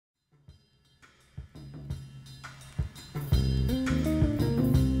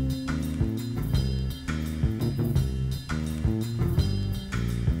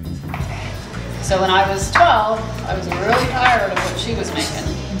So when I was 12, I was really tired of what she was making.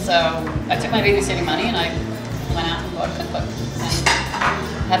 So I took my babysitting money and I went out and bought a cookbook and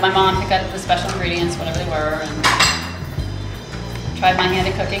had my mom pick out the special ingredients, whatever they were, and tried my hand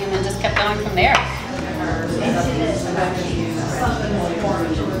at cooking, and then just kept going from there.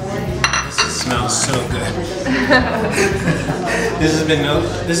 This smells so good. This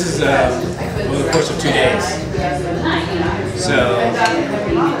is over the course of 2 days. So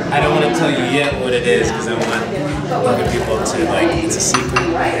I don't want to tell you yet what it is because I want other people to it's a secret,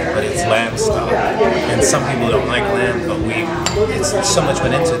 but it's lamb stock. And some people don't like lamb, but there's so much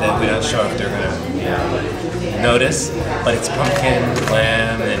went into that we're not sure if they're gonna notice. But it's pumpkin,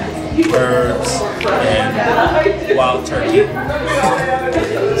 lamb, and herbs, and wild turkey.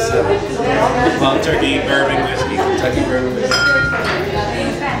 So, wild turkey, bourbon whiskey, Kentucky bourbon whiskey.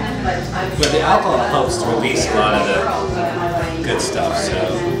 But the alcohol helps to release a lot of the good stuff, so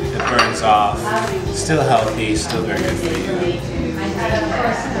it burns off. Still healthy, still very good for you.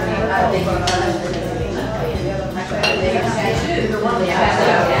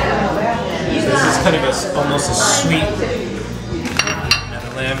 So this is kind of almost a sweet, and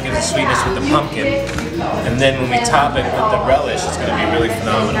the lamb gives a sweetness with the pumpkin. And then when we top it with the relish, it's going to be really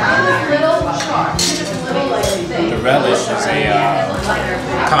phenomenal. The relish is a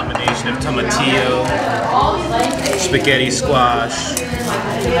combination of tomatillo, spaghetti squash,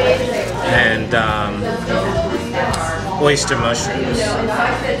 and oyster mushrooms.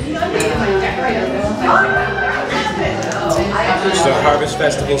 So Harvest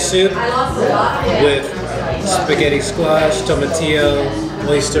Festival soup with spaghetti squash, tomatillo,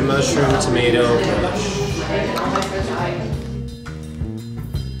 oyster mushroom, tomato, relish.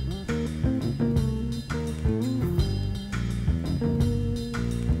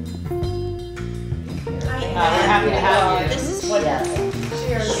 We're happy to have you. This is what. Yes.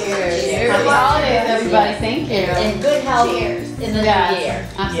 Cheers. Cheers. Happy holidays, everybody. Thank you. And good health in the new year.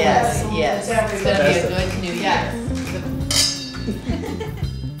 Absolutely. Yes. It's going to be a good new year.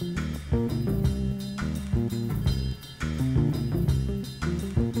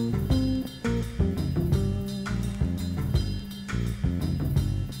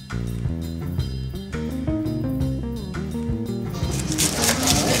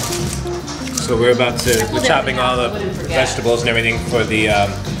 So we're chopping all the vegetables and everything for the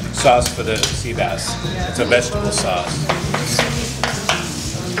sauce for the sea bass. It's a vegetable sauce.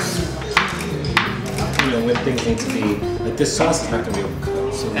 You know, when things need to be, like this sauce is not going to be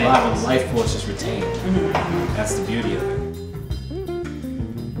overcooked, so a lot of the life force is retained. That's the beauty of it.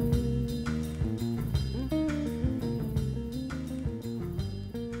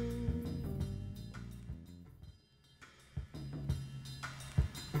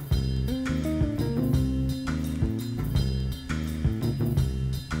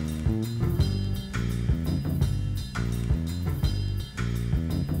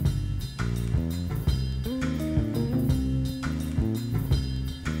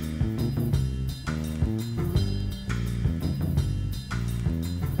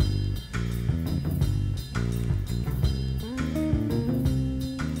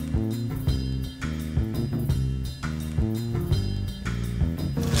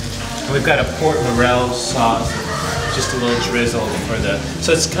 We've got a port morel sauce, just a little drizzle for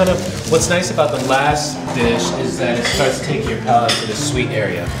so it's kind of, what's nice about the last dish is that it starts taking your palate to the sweet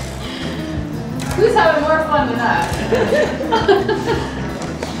area. Who's having more fun than us?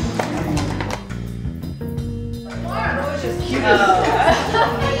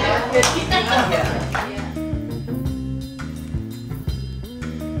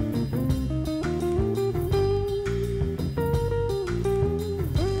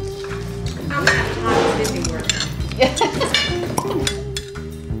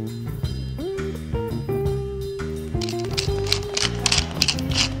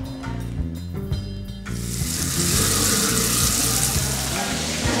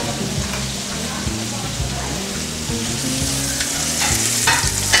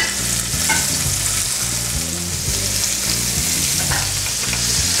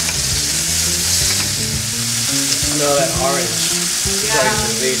 Smell that orange starting to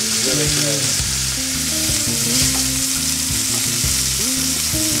release is really good.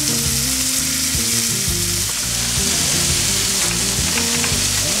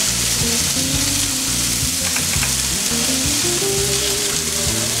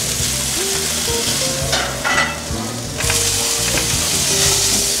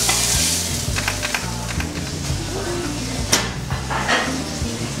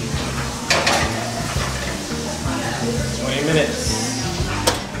 20 minutes.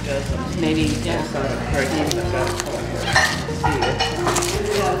 Maybe, yeah.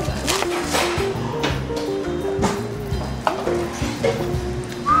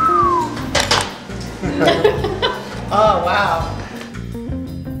 Oh, wow.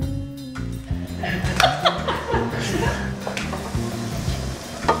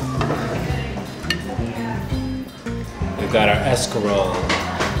 We've got our escarole,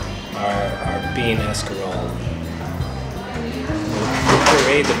 our bean escarole. We'll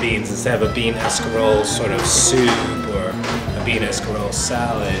puree the beans instead of a bean escarole sort of soup or a bean escarole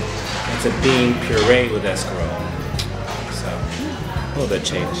salad. It's a bean puree with escarole. So, a little bit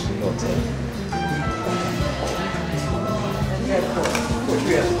change, a little bit.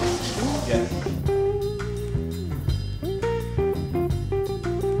 Yeah.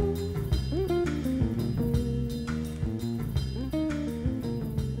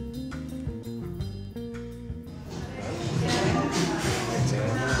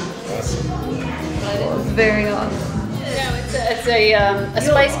 Very awesome. No, it's a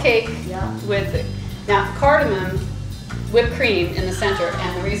spice cake with now cardamom, whipped cream in the center,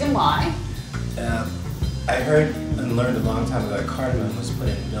 and the reason why. I heard and learned a long time ago that cardamom was put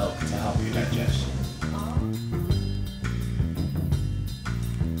in milk to help your digestion.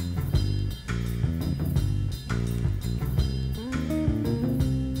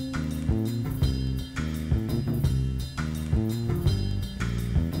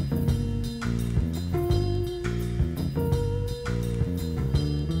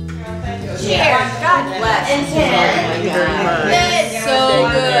 Cheers. God bless. And Thank you very much. It's so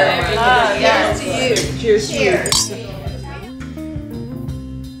good. Oh, Cheers to you. Cheers. Cheers.